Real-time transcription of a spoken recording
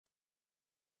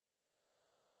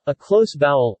A close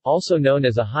vowel, also known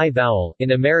as a high vowel,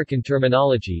 in American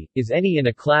terminology, is any in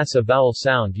a class of vowel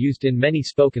sound used in many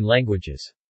spoken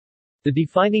languages. The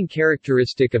defining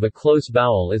characteristic of a close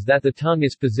vowel is that the tongue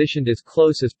is positioned as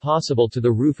close as possible to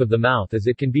the roof of the mouth as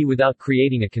it can be without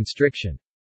creating a constriction.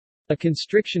 A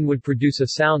constriction would produce a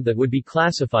sound that would be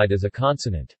classified as a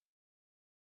consonant.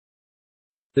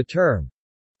 The term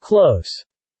close,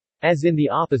 as in the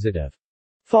opposite of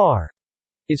far,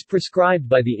 is prescribed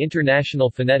by the International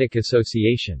Phonetic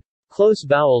Association. Close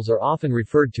vowels are often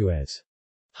referred to as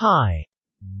high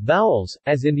vowels,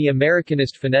 as in the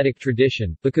Americanist phonetic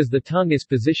tradition, because the tongue is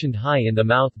positioned high in the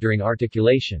mouth during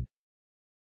articulation.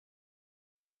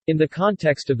 In the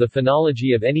context of the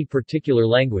phonology of any particular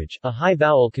language, a high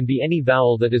vowel can be any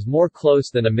vowel that is more close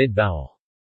than a mid-vowel.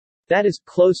 That is,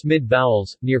 close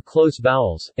mid-vowels, near close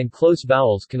vowels, and close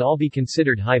vowels can all be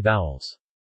considered high vowels.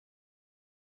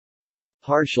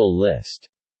 Partial list.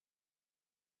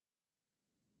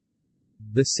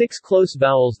 The 6 close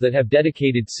vowels that have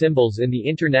dedicated symbols in the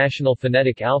International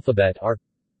Phonetic Alphabet are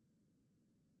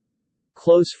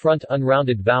close front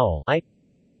unrounded vowel I,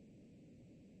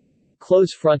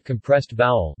 close front compressed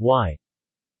vowel Y,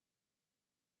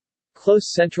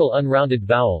 close central unrounded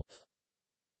vowel F,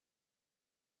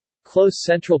 close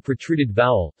central protruded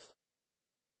vowel F,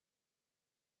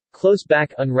 close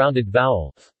back unrounded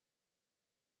vowel F,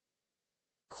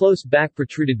 close back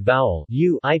protruded vowel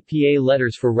U. IPA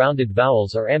letters for rounded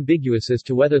vowels are ambiguous as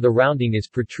to whether the rounding is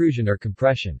protrusion or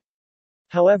compression.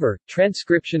 However,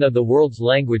 transcription of the world's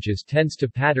languages tends to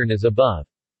pattern as above.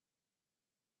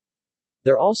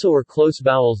 There also are close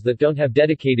vowels that don't have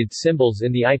dedicated symbols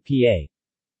in the IPA.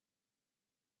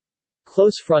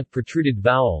 Close front protruded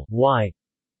vowel Y,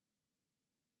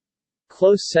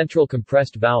 close central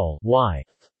compressed vowel Y,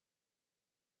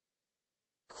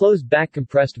 close back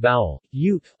compressed vowel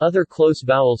U. Other close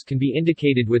vowels can be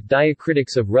indicated with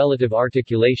diacritics of relative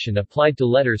articulation applied to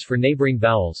letters for neighboring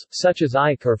vowels, such as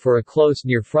I or for a close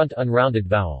near front unrounded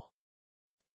vowel.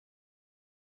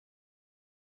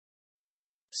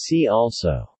 See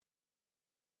also: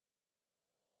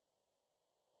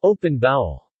 open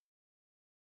vowel.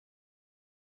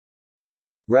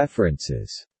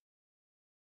 References.